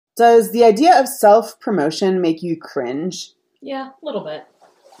Does the idea of self-promotion make you cringe? Yeah, a little bit.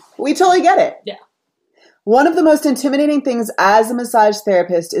 We totally get it. Yeah. One of the most intimidating things as a massage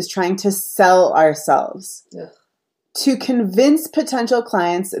therapist is trying to sell ourselves. Ugh. To convince potential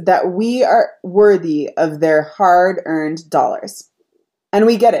clients that we are worthy of their hard-earned dollars. And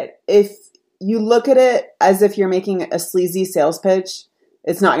we get it. If you look at it as if you're making a sleazy sales pitch,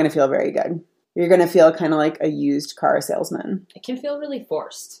 it's not going to feel very good. You're going to feel kind of like a used car salesman. It can feel really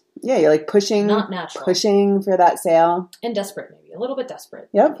forced. Yeah, you're like pushing. Not natural. Pushing for that sale. And desperate, maybe. A little bit desperate.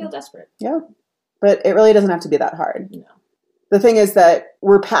 Yep. You can feel desperate. Yeah. But it really doesn't have to be that hard. No. The thing is that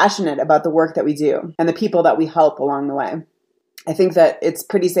we're passionate about the work that we do and the people that we help along the way. I think that it's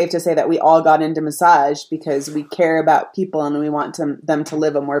pretty safe to say that we all got into massage because we care about people and we want them to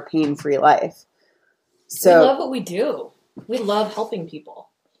live a more pain-free life. So we love what we do. We love helping people.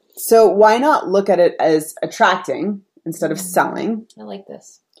 So why not look at it as attracting instead of selling? I like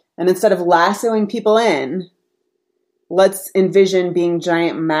this. And instead of lassoing people in, let's envision being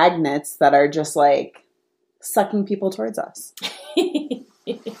giant magnets that are just like sucking people towards us.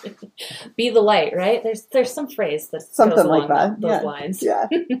 Be the light, right? There's some phrase that something goes like along that. Those lines. Yeah.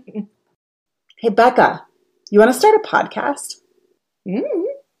 Hey, Becca, you want to start a podcast?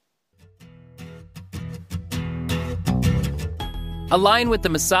 Align with the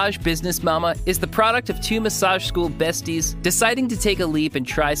Massage Business Mama is the product of two massage school besties deciding to take a leap and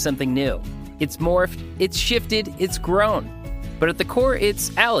try something new. It's morphed, it's shifted, it's grown. But at the core,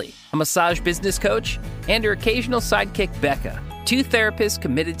 it's Allie, a massage business coach, and her occasional sidekick, Becca, two therapists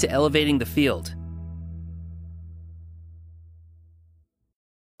committed to elevating the field.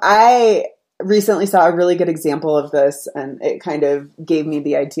 I recently saw a really good example of this, and it kind of gave me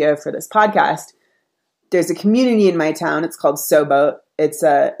the idea for this podcast. There's a community in my town. It's called Sobo. It's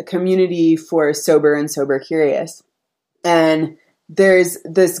a community for sober and sober curious. And there's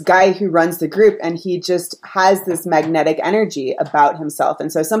this guy who runs the group, and he just has this magnetic energy about himself.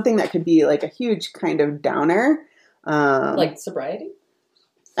 And so something that could be like a huge kind of downer. Like sobriety?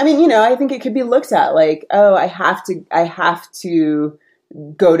 I mean, I think it could be looked at like, oh, I have to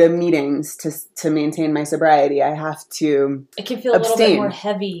go to meetings to maintain my sobriety. I have to It can feel a little bit more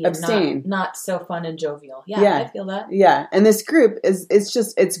heavy and not so fun and jovial. Yeah, I feel that. Yeah. And this group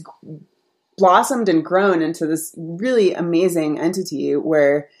it's blossomed and grown into this really amazing entity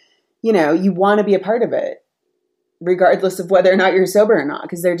where, you want to be a part of it, regardless of whether or not you're sober or not,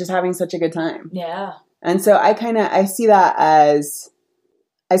 because they're just having such a good time. Yeah. And so I see that as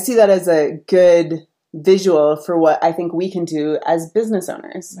a good visual for what I think we can do as business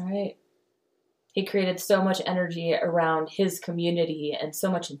owners. Right. He created so much energy around his community and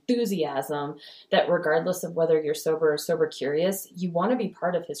so much enthusiasm that regardless of whether you're sober or sober curious, you want to be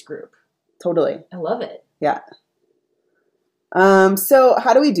part of his group. Totally. I love it. Yeah. So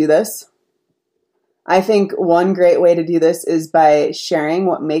how do we do this? I think one great way to do this is by sharing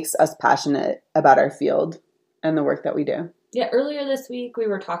what makes us passionate about our field and the work that we do. Yeah. Earlier this week, we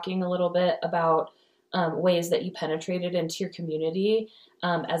were talking a little bit about ways that you penetrated into your community.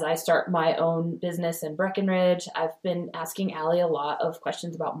 As I start my own business in Breckenridge, I've been asking Allie a lot of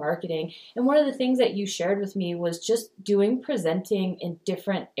questions about marketing. And one of the things that you shared with me was just presenting in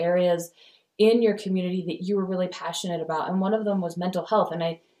different areas in your community that you were really passionate about. And one of them was mental health. And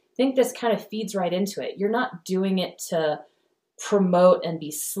I think this kind of feeds right into it. You're not doing it to promote and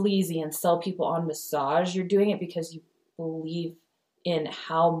be sleazy and sell people on massage. You're doing it because you believe in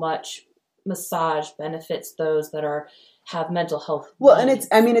how much massage benefits those that have mental health well needs.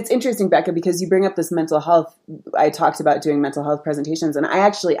 And it's interesting, Becca, because you bring up this mental health. I talked about doing mental health presentations, and I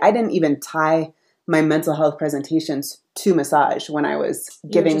didn't even tie my mental health presentations to massage when I was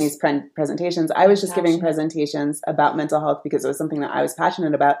giving these presentations. I was just giving presentations about mental health because it was something that I was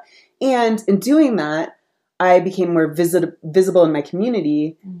passionate about, and in doing that I became more visible in my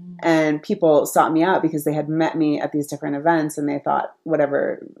community, and people sought me out because they had met me at these different events, and they thought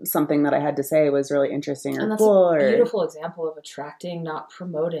something that I had to say was really interesting or cool. And that's a beautiful example of attracting, not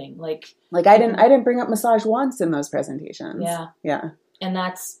promoting. Like I didn't bring up massage once in those presentations. Yeah. Yeah. And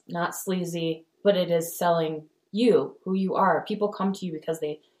that's not sleazy, but it is selling you, who you are. People come to you because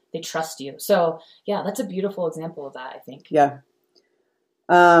they trust you. So yeah, that's a beautiful example of that, I think. Yeah.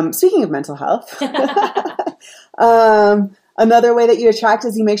 Speaking of mental health, another way that you attract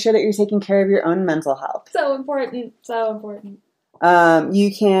is you make sure that you're taking care of your own mental health. So important. So important.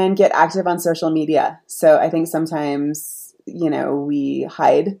 You can get active on social media. So I think sometimes, we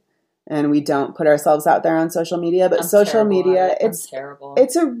hide and we don't put ourselves out there on social media, but social media,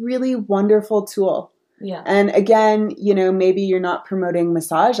 it's a really wonderful tool. Yeah. And again, maybe you're not promoting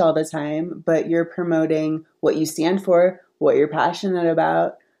massage all the time, but you're promoting what you stand for, what you're passionate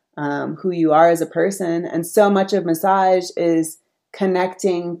about, who you are as a person. And so much of massage is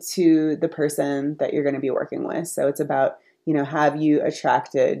connecting to the person that you're going to be working with. So it's about, have you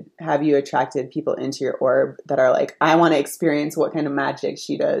attracted people into your orb that are like, I want to experience what kind of magic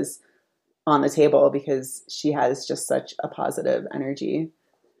she does on the table because she has just such a positive energy.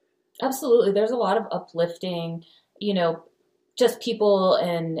 Absolutely. There's a lot of uplifting, just people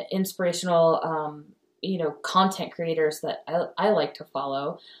and inspirational, content creators that I like to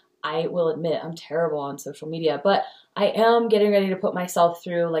follow. I will admit I'm terrible on social media, but I am getting ready to put myself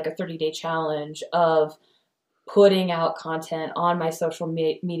through like a 30-day challenge of putting out content on my social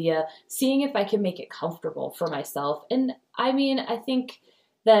media, seeing if I can make it comfortable for myself. And I mean, I think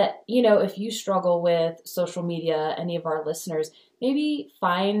that, if you struggle with social media, any of our listeners, maybe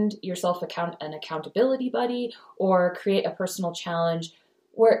find yourself an accountability buddy or create a personal challenge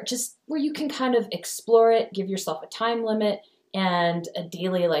where you can kind of explore it, give yourself a time limit and a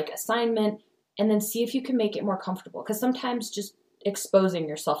daily assignment, and then see if you can make it more comfortable. Because sometimes just exposing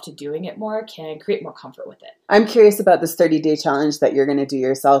yourself to doing it more can create more comfort with it. I'm curious about this 30-day challenge that you're going to do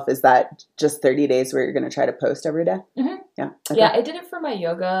yourself. Is that just 30 days where you're going to try to post every day? Mm-hmm. Yeah. Okay. Yeah, I did it for my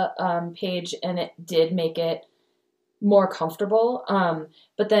yoga page, and it did make it more comfortable.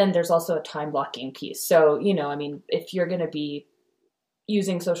 But then there's also a time blocking piece. So, if you're going to be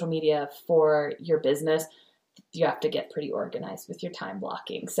using social media for your business, you have to get pretty organized with your time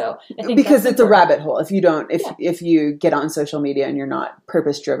blocking. So I think because it's a rabbit hole. If you get on social media and you're not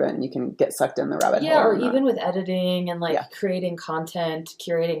purpose driven, you can get sucked in the rabbit hole. Yeah. Or even with editing and creating content,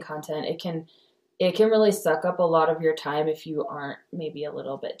 curating content, it can really suck up a lot of your time if you aren't maybe a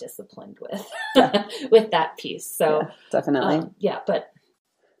little bit disciplined with, with that piece. So definitely.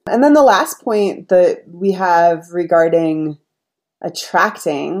 And then the last point that we have regarding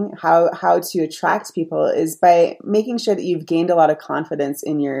attracting, how to attract people is by making sure that you've gained a lot of confidence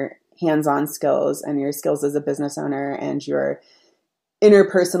in your hands-on skills and your skills as a business owner and your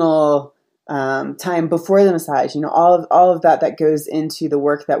interpersonal time before the massage. All of that goes into the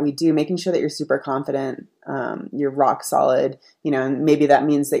work that we do, making sure that you're super confident, you're rock solid, and maybe that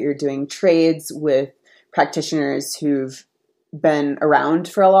means that you're doing trades with practitioners who've been around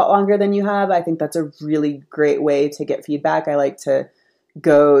for a lot longer than you have. I think that's a really great way to get feedback. I like to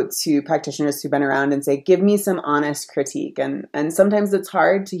go to practitioners who've been around and say, give me some honest critique. And sometimes it's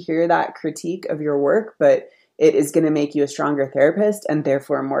hard to hear that critique of your work, but it is going to make you a stronger therapist and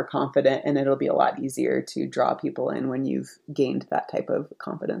therefore more confident. And it'll be a lot easier to draw people in when you've gained that type of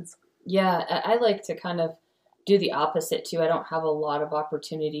confidence. Yeah, I like to kind of do the opposite too. I don't have a lot of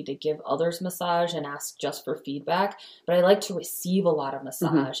opportunity to give others massage and ask just for feedback, but I like to receive a lot of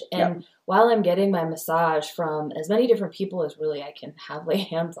massage. Mm-hmm. And while I'm getting my massage from as many different people as really I can have lay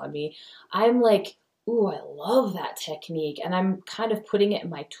hands on me, I'm like, ooh, I love that technique. And I'm kind of putting it in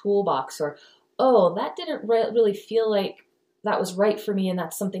my toolbox, or, oh, that didn't really feel like that was right for me. And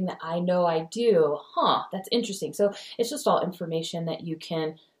that's something that I know I do. That's interesting. So it's just all information that you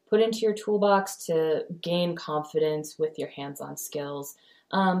can put into your toolbox to gain confidence with your hands-on skills.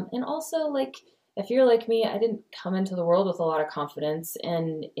 And also, if you're like me, I didn't come into the world with a lot of confidence.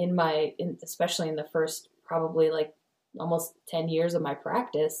 And especially in the first probably almost 10 years of my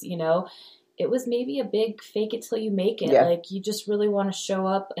practice, it was maybe a big fake it till you make it. Yeah. You just really want to show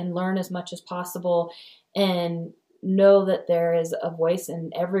up and learn as much as possible and know that there is a voice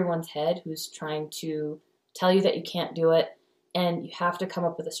in everyone's head who's trying to tell you that you can't do it. And you have to come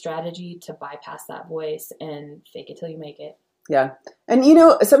up with a strategy to bypass that voice and fake it till you make it. Yeah. And,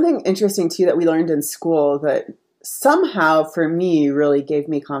 something interesting, too, that we learned in school that somehow for me really gave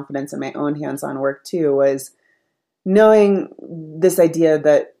me confidence in my own hands-on work, too, was knowing this idea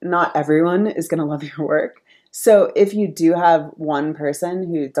that not everyone is going to love your work. So if you do have one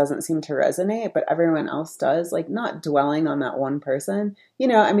person who doesn't seem to resonate, but everyone else does, not dwelling on that one person,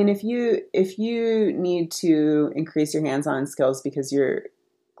 if you need to increase your hands-on skills because you're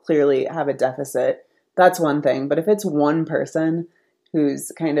clearly have a deficit, that's one thing. But if it's one person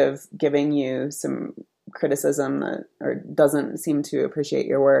who's kind of giving you some criticism or doesn't seem to appreciate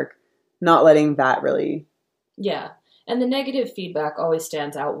your work, not letting that really. Yeah. And the negative feedback always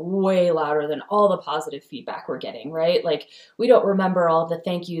stands out way louder than all the positive feedback we're getting, right? We don't remember all the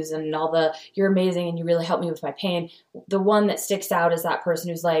thank yous and all the, you're amazing and you really helped me with my pain. The one that sticks out is that person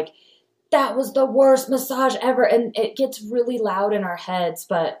who's like, that was the worst massage ever. And it gets really loud in our heads,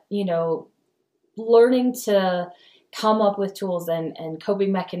 but, learning to come up with tools and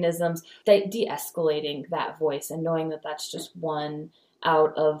coping mechanisms, de-escalating that voice and knowing that that's just one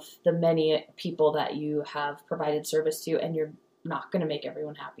out of the many people that you have provided service to, and you're not going to make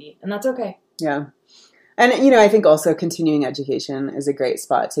everyone happy. And that's okay. Yeah. And, I think also continuing education is a great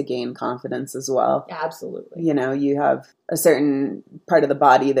spot to gain confidence as well. Absolutely. You have a certain part of the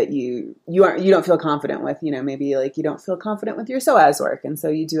body that you don't feel confident with, maybe like you don't feel confident with your psoas work. And so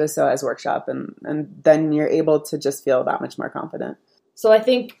you do a psoas workshop and then you're able to just feel that much more confident. So I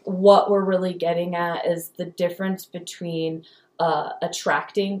think what we're really getting at is the difference between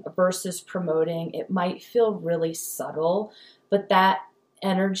attracting versus promoting. It might feel really subtle, but that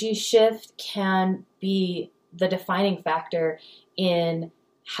energy shift can be the defining factor in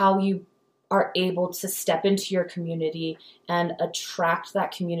how you are able to step into your community and attract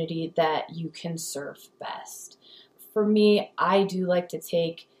that community that you can serve best. For me, I do like to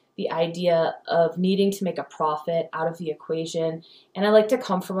take the idea of needing to make a profit out of the equation, and I like to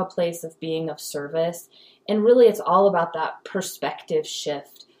come from a place of being of service. And really, it's all about that perspective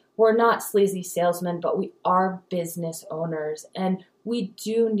shift. We're not sleazy salesmen, but we are business owners, and we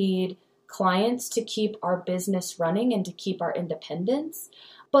do need clients to keep our business running and to keep our independence.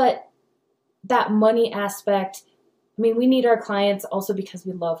 But that money aspect, we need our clients also because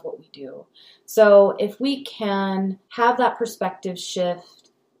we love what we do. So if we can have that perspective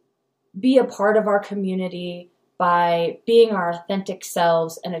shift, be a part of our community by being our authentic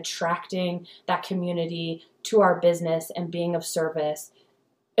selves and attracting that community to our business and being of service,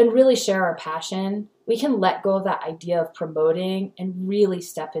 and really share our passion, we can let go of that idea of promoting and really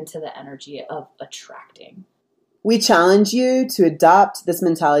step into the energy of attracting. We challenge you to adopt this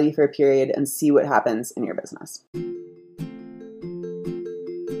mentality for a period and see what happens in your business.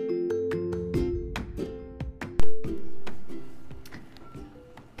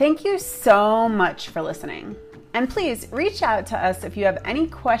 Thank you so much for listening. And please reach out to us if you have any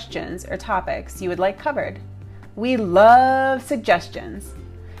questions or topics you would like covered. We love suggestions.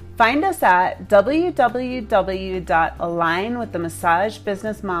 Find us at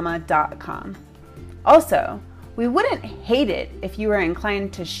www.alignwiththemassagebusinessmama.com. Also, we wouldn't hate it if you were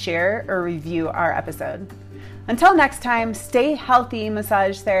inclined to share or review our episode. Until next time, stay healthy,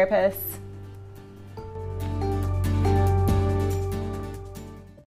 massage therapists.